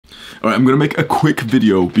Alright, I'm gonna make a quick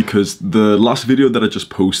video because the last video that I just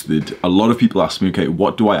posted, a lot of people asked me, okay,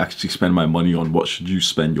 what do I actually spend my money on? What should you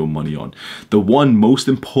spend your money on? The one most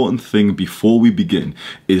important thing before we begin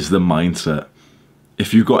is the mindset.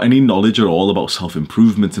 If you've got any knowledge at all about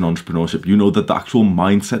self-improvement and entrepreneurship, you know that the actual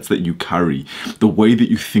mindsets that you carry, the way that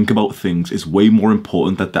you think about things is way more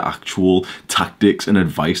important than the actual tactics and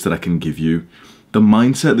advice that I can give you. The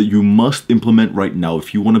mindset that you must implement right now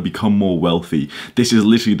if you want to become more wealthy, this is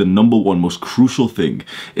literally the number one most crucial thing,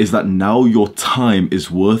 is that now your time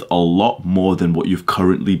is worth a lot more than what you've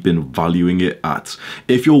currently been valuing it at.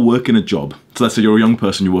 If you're working a job, so let's say you're a young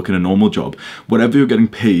person, you work in a normal job, whatever you're getting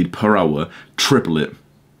paid per hour, triple it.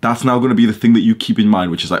 That's now going to be the thing that you keep in mind,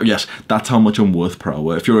 which is like, yes, that's how much I'm worth per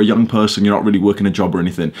hour. If you're a young person, you're not really working a job or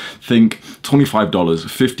anything, think $25,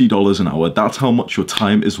 $50 an hour. That's how much your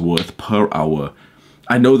time is worth per hour.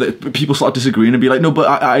 I know that people start disagreeing and be like, no, but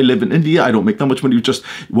I live in India, I don't make that much money. Just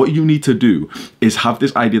what you need to do is have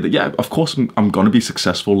this idea that, yeah, of course I'm going to be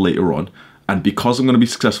successful later on. And because I'm going to be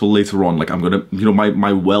successful later on, like I'm going to, you know,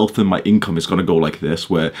 my wealth and my income is going to go like this,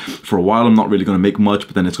 where for a while I'm not really going to make much,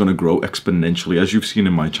 but then it's going to grow exponentially, as you've seen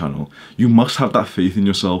in my channel. You must have that faith in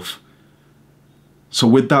yourself. So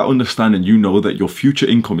with that understanding, you know that your future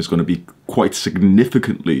income is going to be quite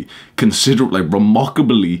significantly, considerably, like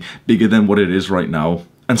remarkably bigger than what it is right now.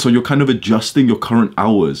 And so you're kind of adjusting your current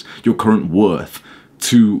hours, your current worth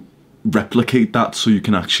to replicate that so you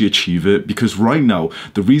can actually achieve it. Because right now,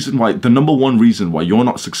 the number one reason why you're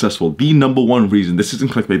not successful, the number one reason, this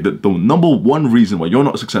isn't clickbait, the number one reason why you're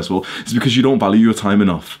not successful is because you don't value your time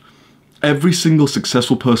enough. Every single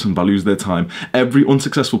successful person values their time. Every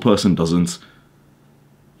unsuccessful person doesn't.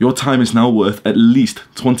 Your time is now worth at least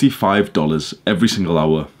 $25 every single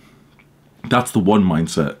hour. That's the one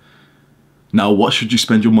mindset. Now, what should you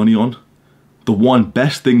spend your money on? The one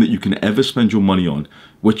best thing that you can ever spend your money on,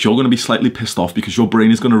 which you're going to be slightly pissed off because your brain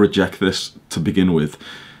is going to reject this to begin with,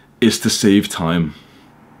 is to save time.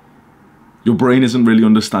 Your brain isn't really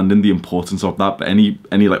understanding the importance of that, but any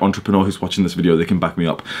like entrepreneur who's watching this video, they can back me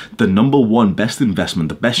up. The number one best investment,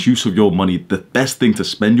 the best use of your money, the best thing to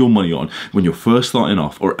spend your money on when you're first starting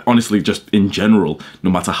off, or honestly just in general, no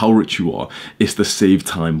matter how rich you are, is to save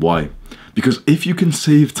time. Why? Because if you can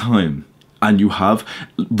save time and you have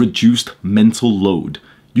reduced mental load,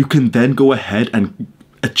 you can then go ahead and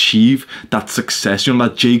achieve that success, you know,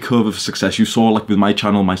 that J-curve of success. You saw like with my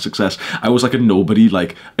channel, my success, I was like a nobody.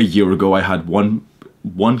 Like a year ago I had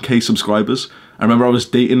 1K subscribers. I remember I was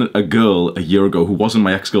dating a girl a year ago who wasn't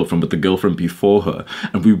my ex-girlfriend, but the girlfriend before her,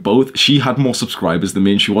 and she had more subscribers than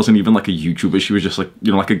me, and she wasn't even like a YouTuber. She was just like,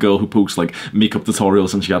 you know, like a girl who posts like makeup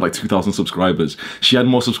tutorials, and she had like 2,000 subscribers. She had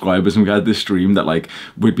more subscribers, and we had this dream that like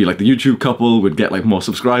we'd be like the YouTube couple, we'd get like more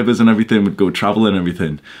subscribers and everything, we'd go travel and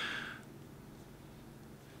everything.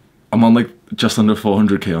 I'm on like just under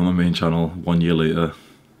 400k on the main channel 1 year later.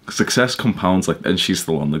 Success compounds, like, and she's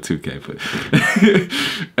still on like 2k, but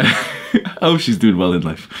I hope she's doing well in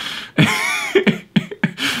life.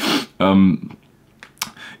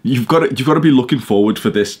 You've got to be looking forward for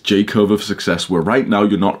this J-curve of success, where right now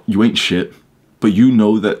you ain't shit, but you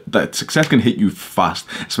know that success can hit you fast,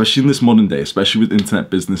 especially in this modern day, especially with internet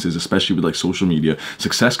businesses, especially with like social media.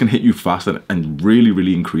 Success can hit you fast and really,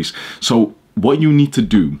 really increase. So what you need to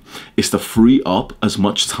do is to free up as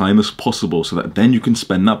much time as possible so that then you can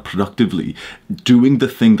spend that productively doing the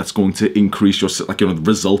thing that's going to increase your, like, you know,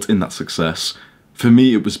 result in that success. For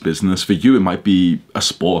me, it was business. For you, it might be a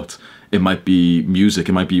sport. It might be music.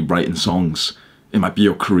 It might be writing songs. It might be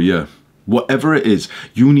your career. Whatever it is,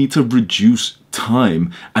 you need to reduce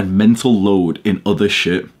time and mental load in other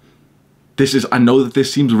shit. I know that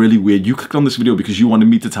this seems really weird. You clicked on this video because you wanted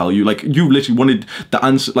me to tell you, like, you literally wanted the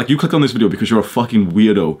answer. Like, you clicked on this video because you're a fucking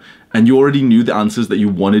weirdo and you already knew the answers that you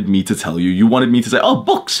wanted me to tell you. You wanted me to say, oh,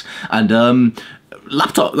 books and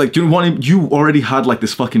laptop. Like, you already had like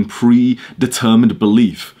this fucking predetermined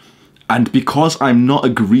belief. And because I'm not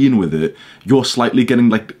agreeing with it, you're slightly getting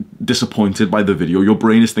like disappointed by the video. Your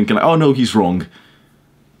brain is thinking like, oh no, he's wrong.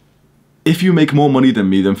 If you make more money than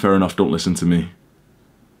me, then fair enough, don't listen to me.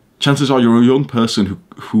 Chances are you're a young person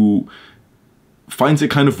who finds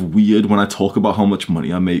it kind of weird when I talk about how much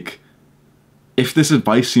money I make. If this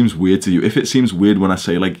advice seems weird to you, if it seems weird when I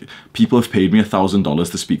say like people have paid me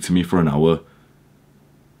 $1,000 to speak to me for an hour,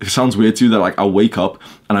 if it sounds weird to you that like I'll wake up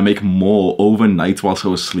and I make more overnight whilst I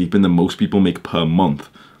was sleeping than most people make per month,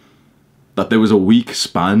 that there was a week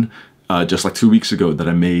span just like 2 weeks ago that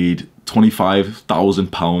I made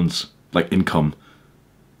 £25,000 like income.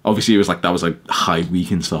 Obviously, it was like, that was like high week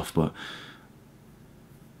and stuff, but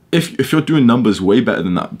if you're doing numbers way better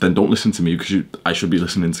than that, then don't listen to me because I should be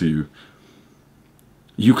listening to you.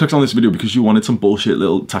 You clicked on this video because you wanted some bullshit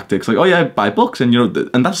little tactics like, oh yeah, buy books, and you know,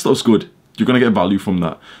 and that stuff's good. You're gonna get value from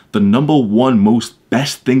that. The number one most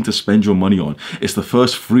best thing to spend your money on is to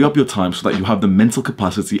first free up your time so that you have the mental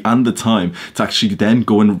capacity and the time to actually then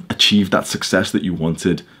go and achieve that success that you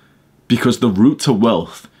wanted. Because the route to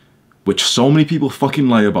wealth, which so many people fucking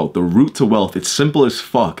lie about, the route to wealth, it's simple as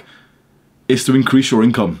fuck, is to increase your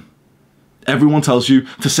income. Everyone tells you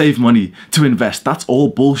to save money, to invest. That's all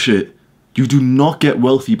bullshit. You do not get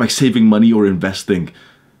wealthy by saving money or investing.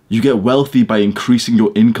 You get wealthy by increasing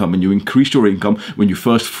your income, and you increase your income when you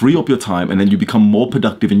first free up your time, and then you become more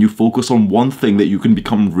productive and you focus on one thing that you can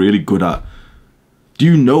become really good at. Do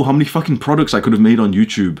you know how many fucking products I could have made on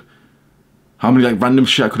YouTube? How many like random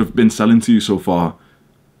shit I could have been selling to you so far?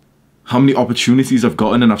 How many opportunities I've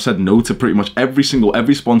gotten and I've said no to pretty much every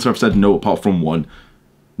sponsor I've said no apart from one.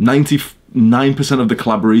 99% of the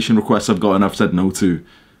collaboration requests I've gotten I've said no to.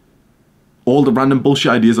 All the random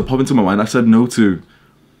bullshit ideas that pop into my mind I've said no to.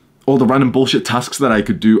 All the random bullshit tasks that I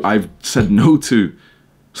could do, I've said no to,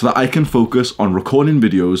 so that I can focus on recording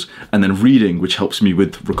videos and then reading, which helps me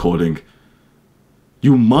with recording.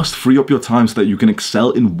 You must free up your time so that you can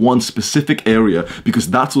excel in one specific area, because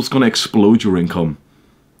that's what's going to explode your income.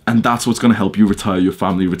 And that's what's going to help you retire your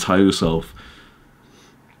family, retire yourself.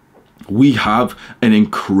 We have an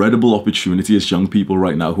incredible opportunity as young people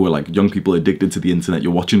right now who are like young people addicted to the internet.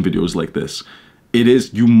 You're watching videos like this.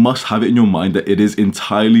 You must have it in your mind that it is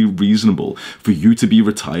entirely reasonable for you to be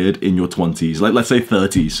retired in your 20s, like let's say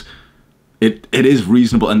 30s. It is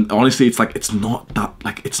reasonable, and honestly, it's not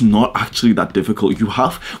actually that difficult. You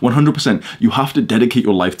have 100%, you have to dedicate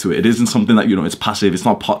your life to it. It isn't something that, you know, it's passive, it's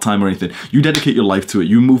not part-time or anything. You dedicate your life to it.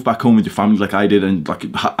 You move back home with your family like I did, and like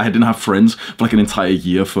I didn't have friends for like an entire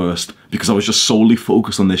year first because I was just solely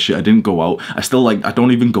focused on this shit. I didn't go out. I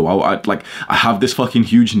don't even go out. I have this fucking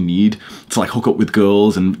huge need to like hook up with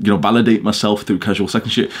girls and, you know, validate myself through casual sex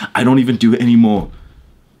and shit. I don't even do it anymore.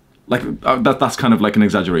 Like that's kind of like an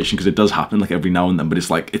exaggeration because it does happen like every now and then, but it's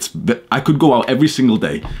like, I could go out every single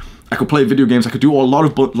day. I could play video games. I could do a lot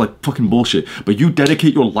of like fucking bullshit, but you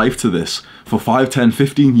dedicate your life to this for 5, 10,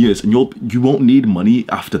 15 years and you won't need money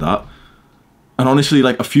after that. And honestly,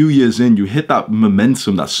 like a few years in, you hit that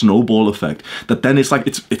momentum, that snowball effect, that then it's like,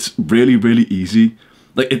 it's really, really easy.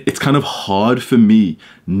 Like it's kind of hard for me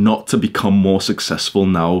not to become more successful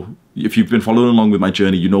now. If you've been following along with my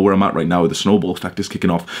journey, you know where I'm at right now. The snowball effect is kicking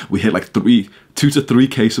off. We hit like 2 to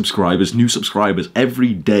 3K subscribers, new subscribers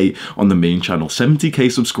every day on the main channel. 70K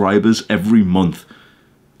subscribers every month.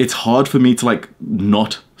 It's hard for me to like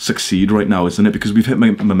not succeed right now, isn't it? Because we've hit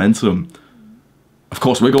momentum. Of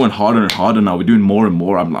course, we're going harder and harder now. We're doing more and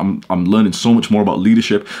more. I'm learning so much more about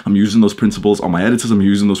leadership. I'm using those principles on my editors. I'm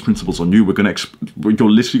using those principles on you. You're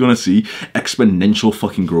literally gonna see exponential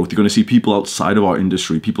fucking growth. You're gonna see people outside of our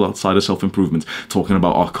industry, people outside of self-improvement, talking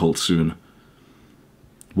about our cult soon.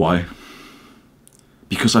 Why?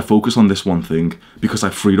 Because I focus on this one thing. Because I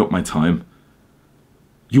freed up my time.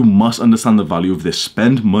 You must understand the value of this.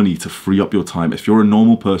 Spend money to free up your time. If you're a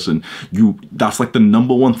normal person, that's like the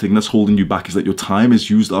number one thing that's holding you back, is that your time is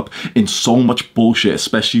used up in so much bullshit,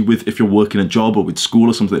 especially if you're working a job or with school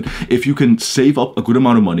or something. If you can save up a good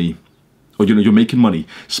amount of money, or you know, you're making money,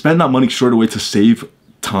 spend that money straight away to save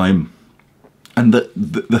time. And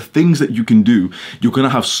the things that you can do, you're gonna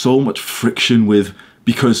have so much friction with,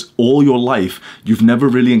 because all your life, you've never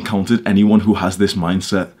really encountered anyone who has this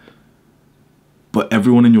mindset. But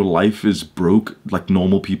everyone in your life is broke, like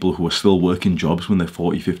normal people who are still working jobs when they're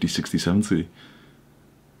 40, 50, 60, 70.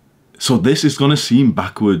 So this is going to seem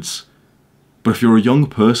backwards. But if you're a young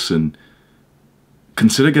person,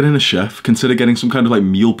 consider getting a chef, consider getting some kind of like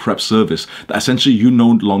meal prep service that essentially you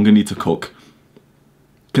no longer need to cook.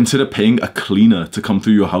 Consider paying a cleaner to come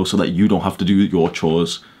through your house so that you don't have to do your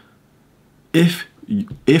chores. If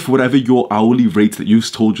whatever your hourly rate that you've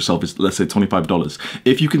told yourself is, let's say $25,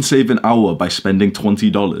 if you can save an hour by spending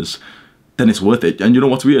 $20, then it's worth it. And you know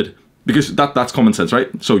what's weird? Because that's common sense, right?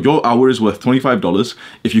 So your hour is worth $25.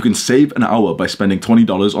 If you can save an hour by spending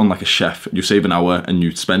 $20 on like a chef, you save an hour and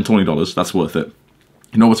you spend $20, that's worth it.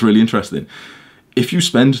 You know what's really interesting? If you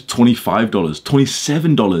spend $25,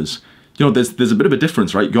 $27, you know, there's a bit of a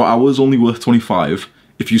difference, right? Your hour is only worth $25.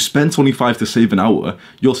 If you spend $25 to save an hour,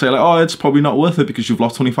 you'll say like, oh, it's probably not worth it because you've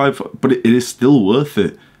lost $25, but it is still worth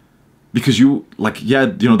it. Because you, like, yeah,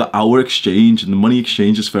 you know, the hour exchange and the money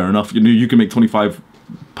exchange is fair enough. You know, you can make £25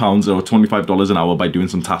 or $25 an hour by doing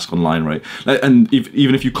some task online, right? And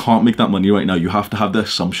even if you can't make that money right now, you have to have the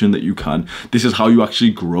assumption that you can. This is how you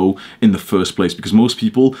actually grow in the first place, because most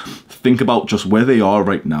people think about just where they are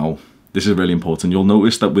right now. This is really important. You'll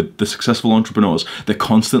notice that with the successful entrepreneurs, they're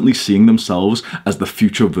constantly seeing themselves as the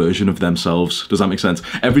future version of themselves. Does that make sense?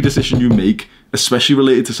 Every decision you make, especially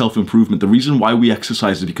related to self-improvement, the reason why we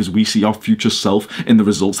exercise is because we see our future self in the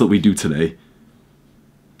results that we do today.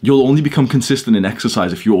 You'll only become consistent in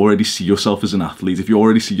exercise if you already see yourself as an athlete, if you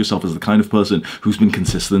already see yourself as the kind of person who's been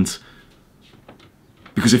consistent.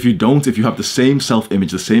 Because if you don't, if you have the same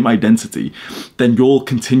self-image, the same identity, then you'll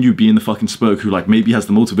continue being the fucking spurk who like maybe has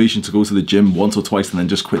the motivation to go to the gym once or twice and then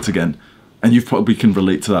just quits again. And you probably can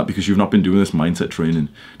relate to that because you've not been doing this mindset training.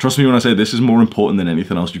 Trust me when I say this is more important than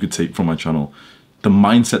anything else you could take from my channel. The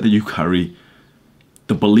mindset that you carry,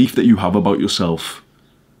 the belief that you have about yourself.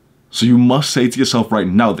 So you must say to yourself right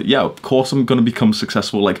now that, yeah, of course I'm going to become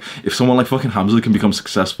successful. Like, if someone like fucking Hamza can become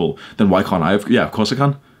successful, then why can't I? Yeah, of course I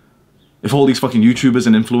can. If all these fucking YouTubers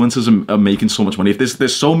and influencers are making so much money, if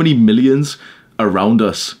there's so many millions around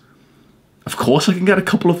us, of course I can get a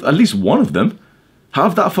couple of, at least one of them.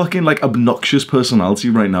 Have that fucking like obnoxious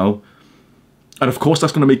personality right now. And of course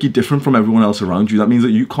that's going to make you different from everyone else around you. That means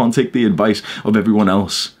that you can't take the advice of everyone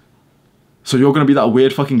else. So you're going to be that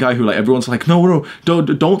weird fucking guy who like everyone's like, no,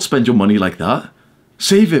 don't spend your money like that.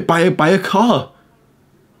 Save it, buy a car.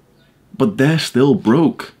 But they're still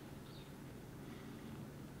broke.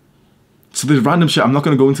 So there's random shit. I'm not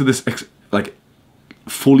going to go into this like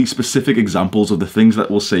fully specific examples of the things that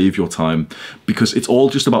will save your time because it's all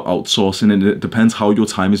just about outsourcing and it depends how your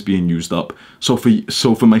time is being used up. So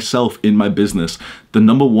for myself in my business, the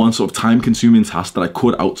number one sort of time consuming task that I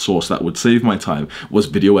could outsource that would save my time was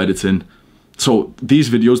video editing. So these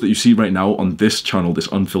videos that you see right now on this channel, this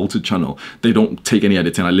unfiltered channel, they don't take any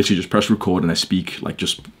editing. I literally just press record and I speak like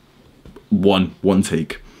just one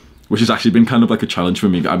take. Which has actually been kind of like a challenge for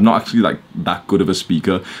me. I'm not actually like that good of a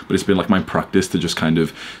speaker, but it's been like my practice to just kind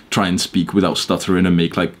of try and speak without stuttering and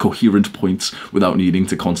make like coherent points without needing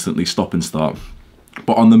to constantly stop and start.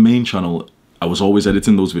 But on the main channel, I was always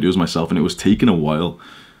editing those videos myself and it was taking a while.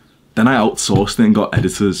 Then I outsourced it and got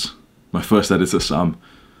editors. My first editor, Sam.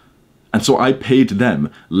 And so I paid them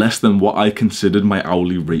less than what I considered my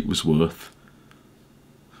hourly rate was worth.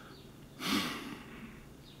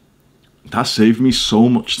 That saved me so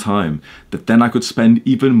much time that then I could spend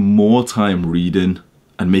even more time reading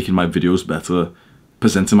and making my videos better,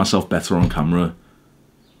 presenting myself better on camera.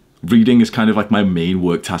 Reading is kind of like my main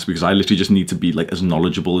work task because I literally just need to be like as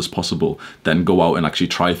knowledgeable as possible, then go out and actually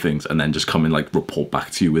try things and then just come and like report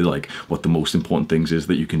back to you with like what the most important things is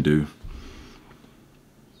that you can do.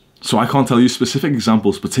 So I can't tell you specific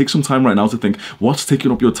examples, but take some time right now to think what's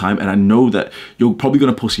taking up your time. And I know that you're probably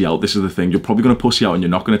going to pussy out. This is the thing. You're probably going to pussy out and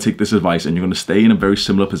you're not going to take this advice and you're going to stay in a very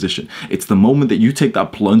similar position. It's the moment that you take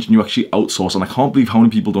that plunge and you actually outsource. And I can't believe how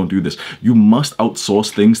many people don't do this. You must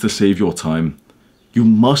outsource things to save your time. You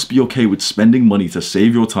must be okay with spending money to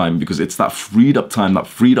save your time because it's that freed up time, that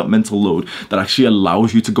freed up mental load that actually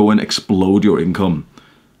allows you to go and explode your income.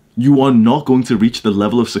 You are not going to reach the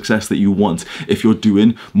level of success that you want if you're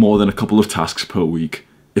doing more than a couple of tasks per week.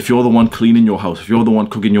 If you're the one cleaning your house, if you're the one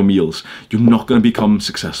cooking your meals, you're not going to become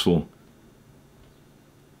successful.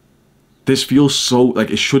 This feels so,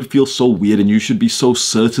 like it should feel so weird and you should be so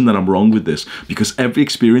certain that I'm wrong with this because every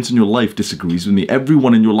experience in your life disagrees with me.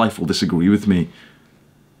 Everyone in your life will disagree with me.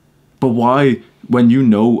 But why, when you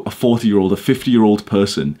know a 40-year-old, a 50-year-old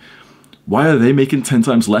person, why are they making 10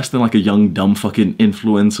 times less than like a young dumb fucking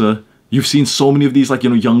influencer? You've seen so many of these like, you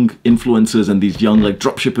know, young influencers and these young like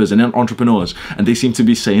dropshippers and entrepreneurs and they seem to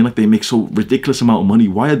be saying like they make so ridiculous amount of money.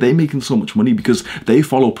 Why are they making so much money? Because they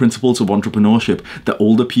follow principles of entrepreneurship that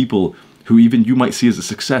older people who even you might see as a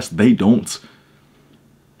success, they don't.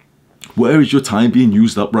 Where is your time being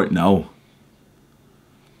used up right now?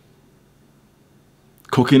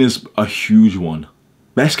 Cooking is a huge one.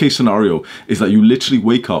 Best case scenario is that you literally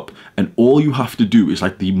wake up and all you have to do is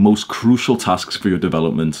like the most crucial tasks for your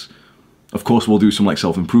development. Of course, we'll do some like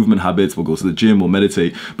self-improvement habits, we'll go to the gym, we'll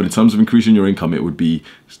meditate, but in terms of increasing your income, it would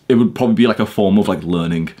probably be like a form of like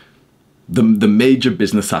learning. The major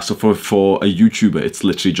business task, so for a YouTuber, it's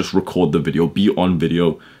literally just record the video, be on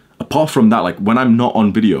video. Apart from that, like when I'm not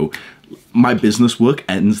on video, my business work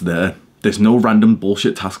ends there. There's no random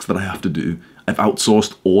bullshit tasks that I have to do. I've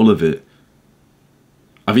outsourced all of it.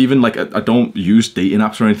 I've even like, I don't use dating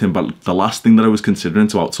apps or anything, but the last thing that I was considering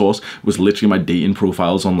to outsource was literally my dating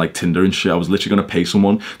profiles on like Tinder and shit. I was literally going to pay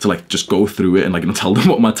someone to like just go through it and like tell them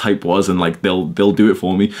what my type was and like they'll do it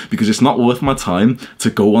for me because it's not worth my time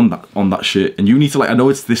to go on that shit. And you need to like, I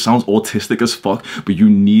know this sounds autistic as fuck, but you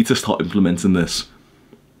need to start implementing this.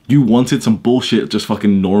 You wanted some bullshit, just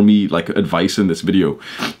fucking normie like advice in this video,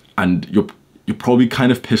 and you're probably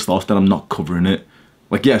kind of pissed off that I'm not covering it.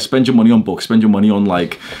 Like, yeah, spend your money on books, spend your money on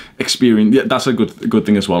like experience. Yeah, that's a good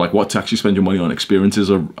thing as well. Like, what to actually spend your money on.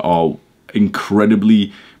 Experiences are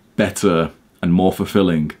incredibly better and more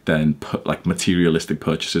fulfilling than like materialistic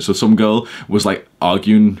purchases. So some girl was like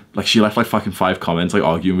arguing, like she left like fucking 5 comments, like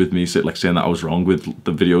arguing with me, like saying that I was wrong with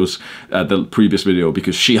the videos, the previous video,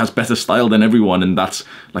 because she has better style than everyone, and that's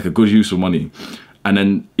like a good use of money. And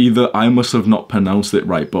then either I must have not pronounced it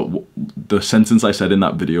right, but the sentence I said in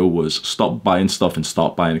that video was, stop buying stuff and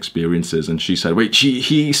start buying experiences. And she said, wait,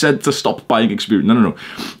 he said to stop buying experience. No.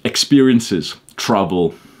 Experiences,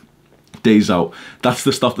 travel, days out. That's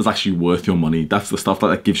the stuff that's actually worth your money. That's the stuff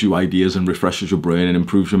that gives you ideas and refreshes your brain and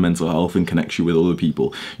improves your mental health and connects you with other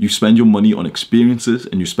people. You spend your money on experiences,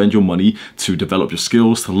 and you spend your money to develop your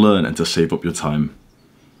skills, to learn, and to save up your time.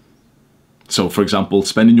 So, for example,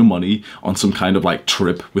 spending your money on some kind of like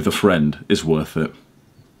trip with a friend is worth it.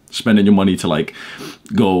 Spending your money to like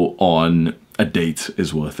go on a date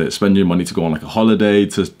is worth it. Spending your money to go on like a holiday,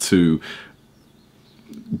 to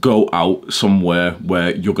go out somewhere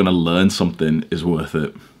where you're gonna learn something is worth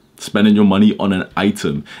it. Spending your money on an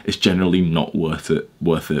item is generally not worth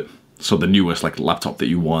it. So the newest like laptop that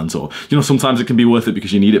you want, or you know, sometimes it can be worth it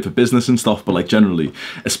because you need it for business and stuff, but like generally,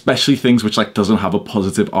 especially things which like doesn't have a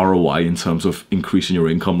positive ROI in terms of increasing your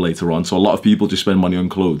income later on. So a lot of people just spend money on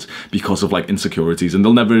clothes because of like insecurities, and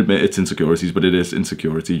they'll never admit it's insecurities, but it is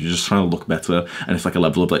insecurity. You're just trying to look better, and it's like a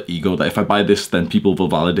level of like ego that if I buy this, then people will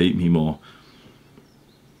validate me more.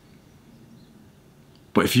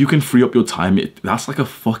 But if you can free up your time, that's like a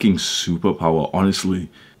fucking superpower, honestly.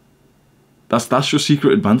 That's your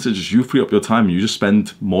secret advantage, is you free up your time and you just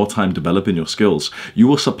spend more time developing your skills. You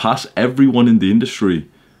will surpass everyone in the industry.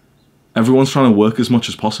 Everyone's trying to work as much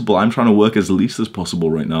as possible. I'm trying to work as least as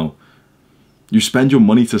possible right now. You spend your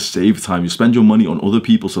money to save time. You spend your money on other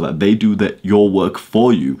people so that they do your work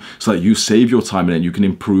for you, so that you save your time and then you can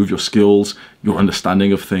improve your skills, your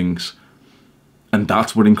understanding of things. And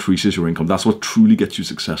that's what increases your income. That's what truly gets you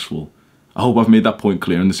successful. I hope I've made that point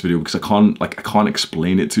clear in this video, because I can't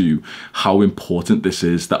explain it to you how important this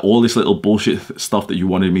is. That all this little bullshit stuff that you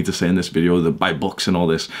wanted me to say in this video, the buy books and all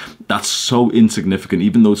this, that's so insignificant.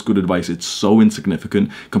 Even though it's good advice, it's so insignificant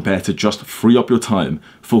compared to just free up your time,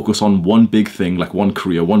 focus on one big thing, like one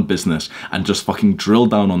career, one business, and just fucking drill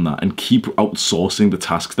down on that and keep outsourcing the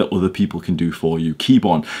tasks that other people can do for you. Keep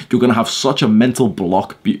on. You're gonna have such a mental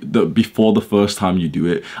block before the first time you do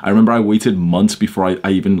it. I remember I waited months before I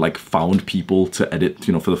even like found people to edit,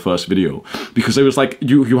 you know, for the first video, because it was like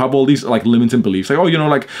you have all these like limiting beliefs, like, oh, you know,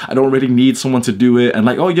 like I don't really need someone to do it, and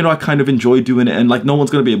like, oh, you know, I kind of enjoy doing it, and like no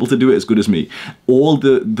one's gonna be able to do it as good as me. All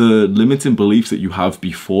the limiting beliefs that you have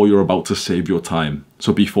before you're about to save your time.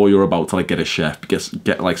 So before you're about to like get a chef,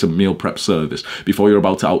 get like some meal prep service, before you're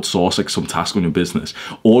about to outsource like some task on your business,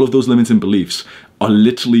 all of those limiting beliefs are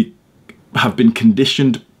literally have been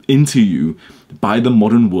conditioned into you by the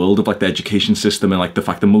modern world of like the education system, and like the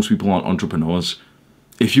fact that most people aren't entrepreneurs.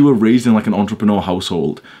 If you were raised in like an entrepreneur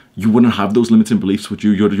household, you wouldn't have those limiting beliefs, would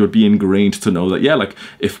you? You'd be ingrained to know that, yeah, like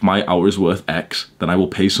if my hour is worth X, then I will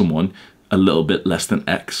pay someone a little bit less than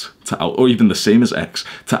X or even the same as X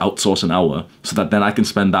to outsource an hour, so that then I can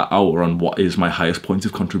spend that hour on what is my highest point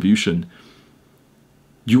of contribution.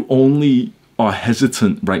 You only are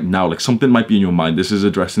hesitant right now, like something might be in your mind. This is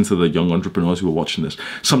addressing to the young entrepreneurs who are watching this.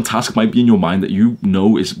 Some task might be in your mind that you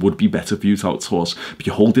know would be better for you to outsource, but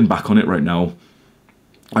you're holding back on it right now.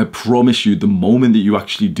 I promise you, the moment that you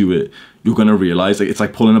actually do it, you're gonna realize, like, it's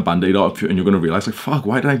like pulling a band-aid off, and you're gonna realize, like, fuck,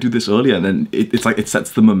 why did I do this earlier? And then it's like it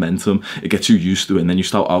sets the momentum, it gets you used to it, and then you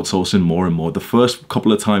start outsourcing more and more. The first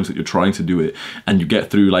couple of times that you're trying to do it, and you get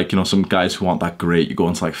through, like, you know, some guys who aren't that great, you go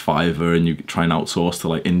into like Fiverr and you try and outsource to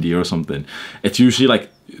like India or something. It's usually like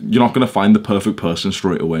you're not going to find the perfect person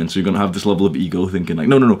straight away, and so you're going to have this level of ego thinking like,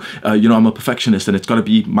 no, you know, I'm a perfectionist and it's got to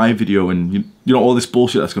be my video, and you know, all this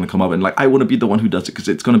bullshit that's going to come up, and like I want to be the one who does it because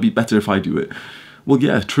it's going to be better if I do it. Well,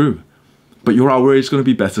 yeah, true, but your hour is going to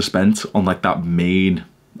be better spent on like that main,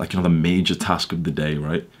 like, you know, the major task of the day,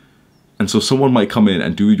 right? And so someone might come in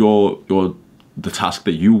and do the task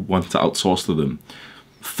that you want to outsource to them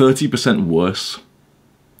 30% worse,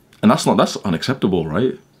 and that's unacceptable,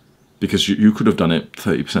 right? Because you could have done it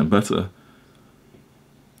 30% better.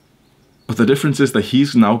 But the difference is that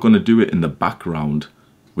he's now going to do it in the background,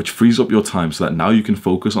 which frees up your time so that now you can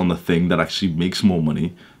focus on the thing that actually makes more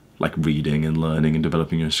money, like reading and learning and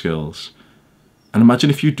developing your skills. And imagine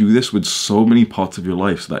if you do this with so many parts of your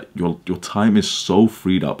life, so that your time is so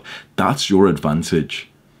freed up. That's your advantage.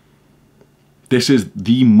 This is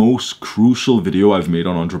the most crucial video I've made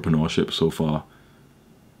on entrepreneurship so far.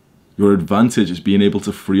 Your advantage is being able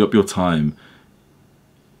to free up your time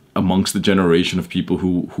amongst the generation of people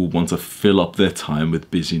who want to fill up their time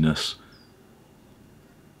with busyness.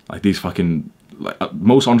 Like these fucking, like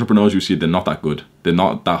most entrepreneurs you see, they're not that good. They're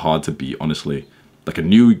not that hard to beat, honestly. Like a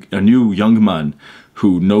new young man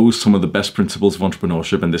who knows some of the best principles of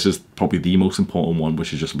entrepreneurship, and this is probably the most important one,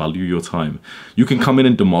 which is just value your time. You can come in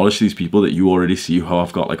and demolish these people that you already see who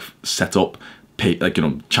have got like set up,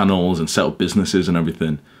 channels and set up businesses and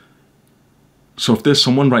everything. So if there's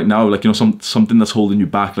someone right now, like, something that's holding you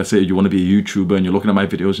back, let's say you want to be a YouTuber and you're looking at my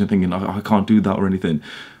videos and you're thinking, oh, I can't do that or anything.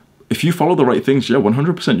 If you follow the right things, yeah,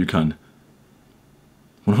 100% you can.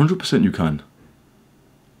 100% you can.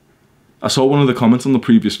 I saw one of the comments on the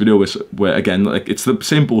previous video where again, like, it's the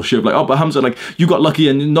same bullshit of like, oh, but Hamza, like, you got lucky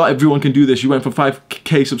and not everyone can do this. You went from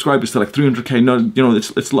 5k subscribers to like 300k. No,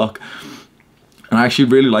 it's luck. And I actually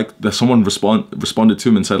really like that someone responded to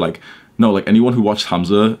him and said like, no, like anyone who watched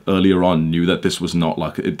Hamza earlier on knew that this was not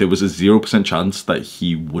luck. There was a 0% chance that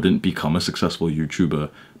he wouldn't become a successful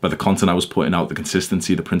YouTuber by the content I was putting out, the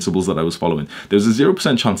consistency, the principles that I was following. There was a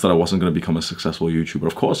 0% chance that I wasn't going to become a successful YouTuber.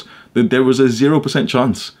 Of course, there was a 0%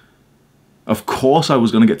 chance. Of course I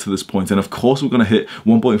was going to get to this point, and of course we're going to hit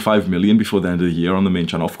 1.5 million before the end of the year on the main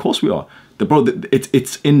channel. Of course we are. Bro,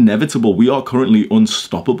 it's inevitable. We are currently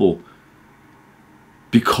unstoppable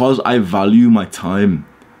because I value my time.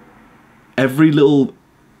 Every little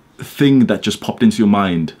thing that just popped into your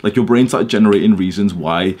mind, like your brain started generating reasons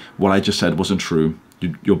why what I just said wasn't true.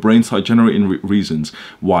 Your brain started generating reasons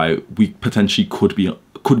why we potentially could be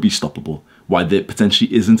stoppable. Why there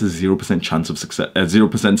potentially isn't a 0% chance of success, a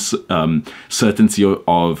 0% certainty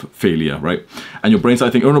of failure, right? And your brain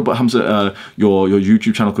started thinking, oh no, but Hamza, your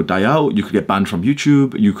YouTube channel could die out. You could get banned from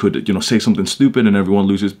YouTube. You could, say something stupid and everyone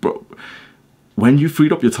loses. Bro, when you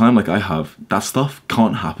freed up your time like I have, that stuff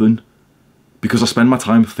can't happen. Because I spend my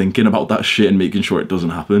time thinking about that shit and making sure it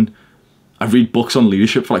doesn't happen. I read books on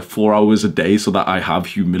leadership for like 4 hours a day so that I have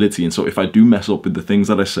humility. And so if I do mess up with the things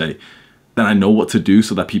that I say, then I know what to do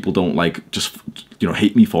so that people don't like just,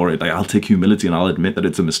 hate me for it. Like I'll take humility and I'll admit that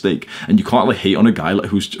it's a mistake. And you can't like hate on a guy like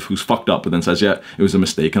who's fucked up but then says, yeah, it was a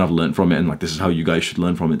mistake and I've learned from it. And like, this is how you guys should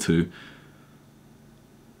learn from it too.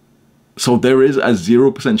 So there is a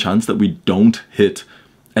 0% chance that we don't hit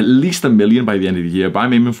at least 1 million by the end of the year, but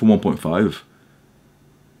I'm aiming for 1.5.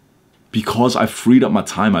 Because I've freed up my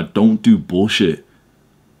time, I don't do bullshit.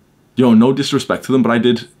 No disrespect to them, but I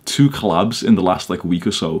did 2 collabs in the last like week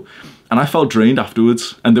or so, and I felt drained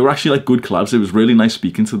afterwards. And they were actually like good collabs. It was really nice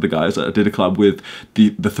speaking to the guys. I did a collab with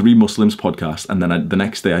the 3 Muslims podcast, and then the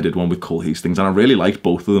next day I did one with Cole Hastings, and I really liked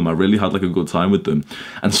both of them. I really had like a good time with them.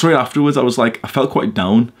 And straight afterwards, I was like, I felt quite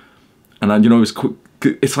down, and it's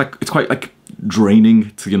quite like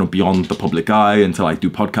draining to be on the public eye and to like do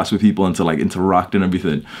podcasts with people and to like interact and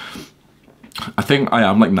everything. I think I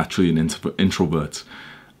am like naturally an introvert,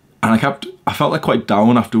 and I felt like quite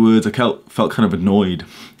down afterwards. I felt kind of annoyed.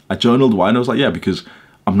 I journaled why, and I was like, yeah, because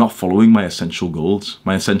I'm not following my essential goals.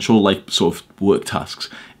 My essential like sort of work tasks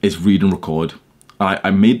is read and record.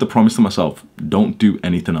 I made the promise to myself, don't do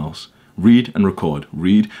anything else. Read and record,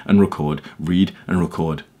 read and record, read and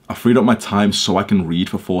record. I freed up my time so I can read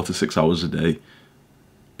for 4 to 6 hours a day.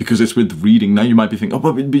 Because it's with reading. Now you might be thinking, oh,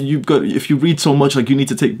 but if you read so much, like you need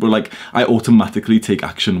to take, but like I automatically take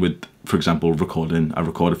action with, for example, recording. I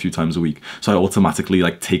record a few times a week. So I automatically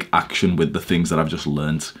like take action with the things that I've just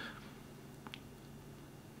learned.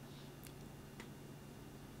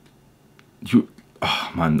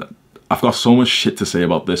 Oh man, I've got so much shit to say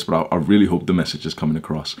about this, but I really hope the message is coming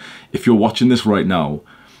across. If you're watching this right now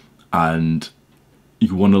and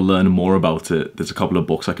you want to learn more about it, there's a couple of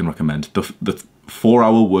books I can recommend. The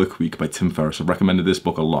 4-Hour Work Week by Tim Ferriss. I've recommended this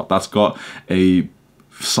book a lot. That's got a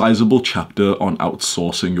sizable chapter on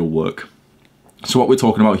outsourcing your work. So what we're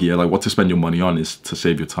talking about here, like what to spend your money on, is to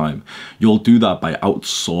save your time. You'll do that by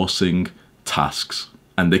outsourcing tasks.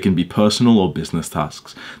 And they can be personal or business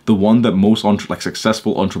tasks. The one that most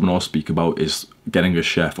successful entrepreneurs speak about is getting a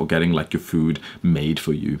chef or getting like your food made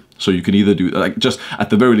for you. So you can either do like, just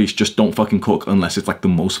at the very least, just don't fucking cook unless it's like the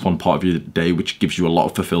most fun part of your day, which gives you a lot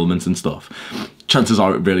of fulfillment and stuff. Chances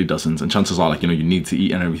are it really doesn't. And chances are like, you need to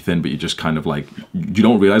eat and everything, but you just kind of like, you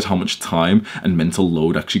don't realize how much time and mental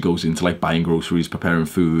load actually goes into like buying groceries, preparing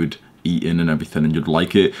food, eating and everything, and you'd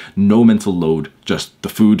like it. No mental load, just the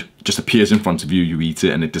food just appears in front of you, you eat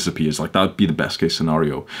it and it disappears. Like that would be the best case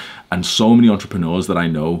scenario. And so many entrepreneurs that I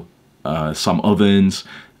know, Sam Ovens,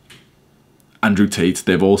 Andrew Tate,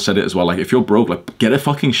 they've all said it as well. Like if you're broke, like get a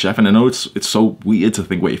fucking chef. And I know it's so weird to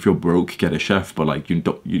think, wait, if you're broke, get a chef, but like you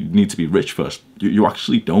need to be rich first. You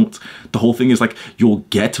actually don't. The whole thing is like you'll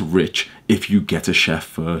get rich if you get a chef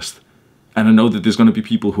first. And I know that there's going to be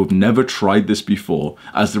people who have never tried this before,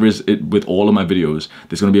 as there is it with all of my videos.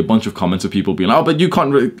 There's going to be a bunch of comments of people being like, oh, but you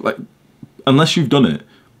can't really, like, unless you've done it,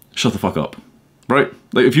 shut the fuck up, right?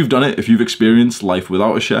 Like, if you've done it, if you've experienced life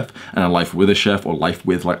without a chef and a life with a chef, or life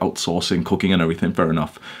with like outsourcing, cooking and everything, fair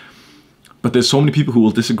enough. But there's so many people who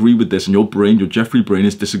will disagree with this, and your brain, your Jeffrey brain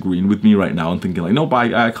is disagreeing with me right now and thinking like, no,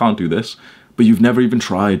 but I can't do this. But you've never even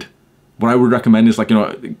tried. What I would recommend is, like, you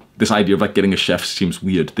know, this idea of like getting a chef seems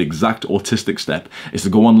weird. The exact autistic step is to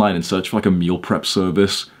go online and search for like a meal prep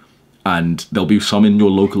service, and there'll be some in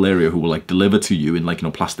your local area who will like deliver to you in like, you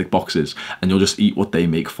know, plastic boxes, and you'll just eat what they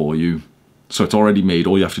make for you. So it's already made.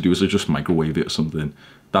 All you have to do is just microwave it or something.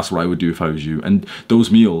 That's what I would do if I was you. And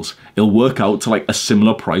those meals, it'll work out to like a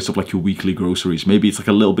similar price of like your weekly groceries. Maybe it's like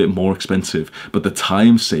a little bit more expensive, but the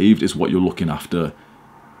time saved is what you're looking after.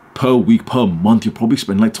 Per week, per month, you'll probably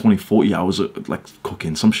spend like 20, 40 hours like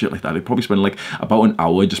cooking, some shit like that. You'll probably spend like about an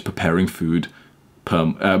hour just preparing food per,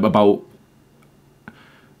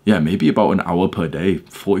 maybe about an hour per day,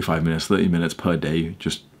 45 minutes, 30 minutes per day,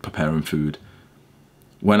 just preparing food.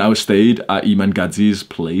 When I stayed at Iman Gadzhi's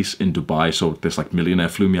place in Dubai, so this like millionaire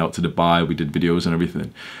flew me out to Dubai, we did videos and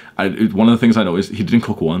everything. One of the things I know is he didn't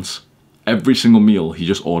cook once. Every single meal he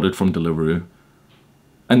just ordered from Deliveroo.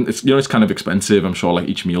 And it's, you know, it's kind of expensive. I'm sure like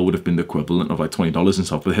each meal would have been the equivalent of like $20 and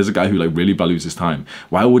stuff. But here's a guy who like really values his time.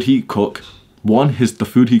 Why would he cook? One, the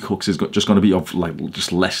food he cooks is just going to be of like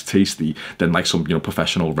just less tasty than like some, you know,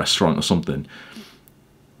 professional restaurant or something.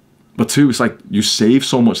 But two, it's like you save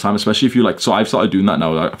so much time, especially if you like, so I've started doing that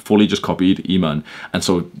now. I fully just copied Iman. And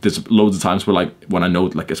so there's loads of times where like, when I know,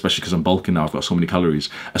 like, especially because I'm bulking now, I've got so many calories.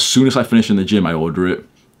 As soon as I finish in the gym, I order it.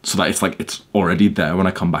 So that it's like, it's already there when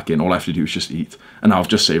I come back in. All I have to do is just eat. And now I've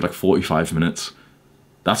just saved like 45 minutes.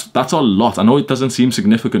 That's a lot. I know it doesn't seem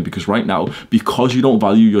significant because right now, because you don't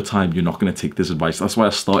value your time, you're not going to take this advice. That's why I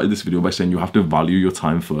started this video by saying you have to value your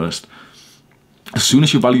time first. As soon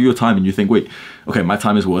as you value your time and you think, wait, okay, my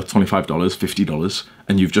time is worth $25, $50,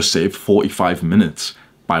 and you've just saved 45 minutes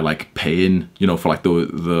by like paying, you know, for like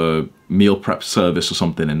the meal prep service or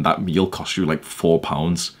something, and that meal costs you like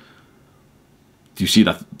 £4. Do you see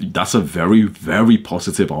that? That's a very, very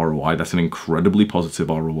positive ROI. That's an incredibly positive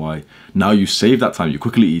ROI. Now you save that time, you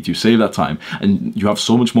quickly eat, you save that time, and you have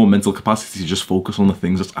so much more mental capacity to just focus on the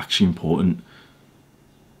things that's actually important.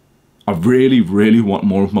 I really, really want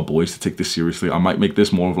more of my boys to take this seriously. I might make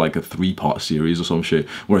this more of like a 3-part series or some shit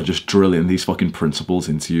where I just drill in these fucking principles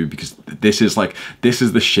into you, because this is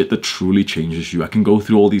the shit that truly changes you. I can go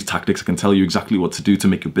through all these tactics. I can tell you exactly what to do to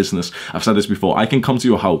make your business. I've said this before. I can come to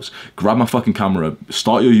your house, grab my fucking camera,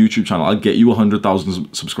 start your YouTube channel. I'll get you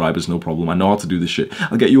 100,000 subscribers, no problem. I know how to do this shit.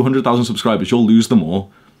 I'll get you 100,000 subscribers. You'll lose them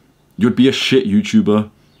all. You'd be a shit YouTuber.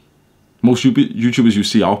 Most YouTubers you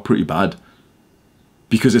see are pretty bad.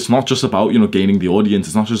 Because it's not just about, you know, gaining the audience.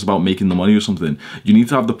 It's not just about making the money or something. You need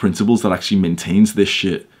to have the principles that actually maintains this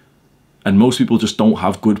shit. And most people just don't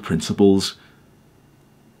have good principles.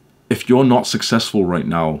 If you're not successful right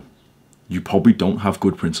now, you probably don't have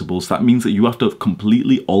good principles. That means that you have to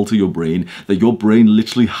completely alter your brain, that your brain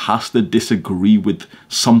literally has to disagree with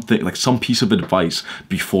something, like some piece of advice,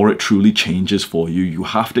 before it truly changes for you. You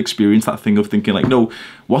have to experience that thing of thinking like, no,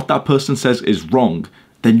 what that person says is wrong.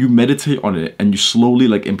 Then you meditate on it and you slowly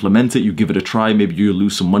like implement it. You give it a try. Maybe you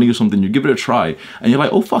lose some money or something. You give it a try and you're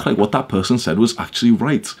like, oh fuck, like what that person said was actually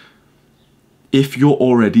right. If you're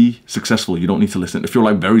already successful, you don't need to listen. If you're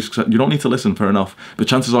like very successful, you don't need to listen, fair enough. But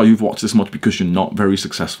chances are you've watched this much because you're not very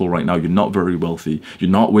successful right now. You're not very wealthy.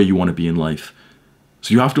 You're not where you want to be in life.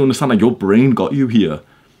 So you have to understand that your brain got you here.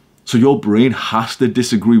 So your brain has to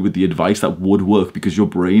disagree with the advice that would work because your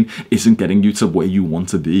brain isn't getting you to where you want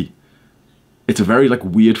to be. It's a very like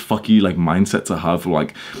weird fucky like mindset to have,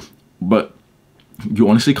 like, but you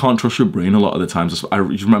honestly can't trust your brain a lot of the times. I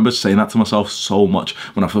remember saying that to myself so much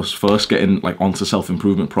when I was first getting like onto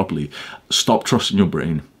self-improvement properly. Stop trusting your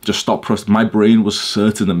brain. Just stop trusting. My brain was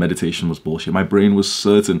certain that meditation was bullshit. My brain was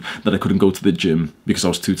certain that I couldn't go to the gym because I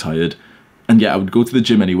was too tired. And yeah, I would go to the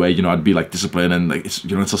gym anyway, you know, I'd be like disciplined, and like, it's,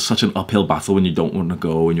 you know, it's such an uphill battle when you don't want to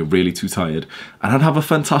go and you're really too tired. And I'd have a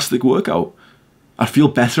fantastic workout. I'd feel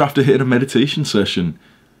better after hitting a meditation session.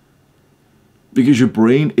 Because your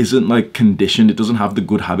brain isn't like conditioned. It doesn't have the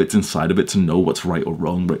good habits inside of it to know what's right or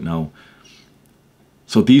wrong right now.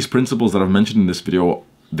 So these principles that I've mentioned in this video,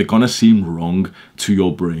 they're gonna seem wrong to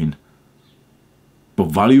your brain. But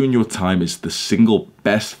valuing your time is the single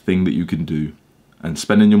best thing that you can do. And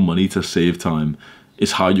spending your money to save time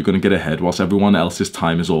is how you're gonna get ahead whilst everyone else's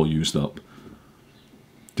time is all used up.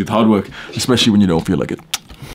 Do the hard work, especially when you don't feel like it.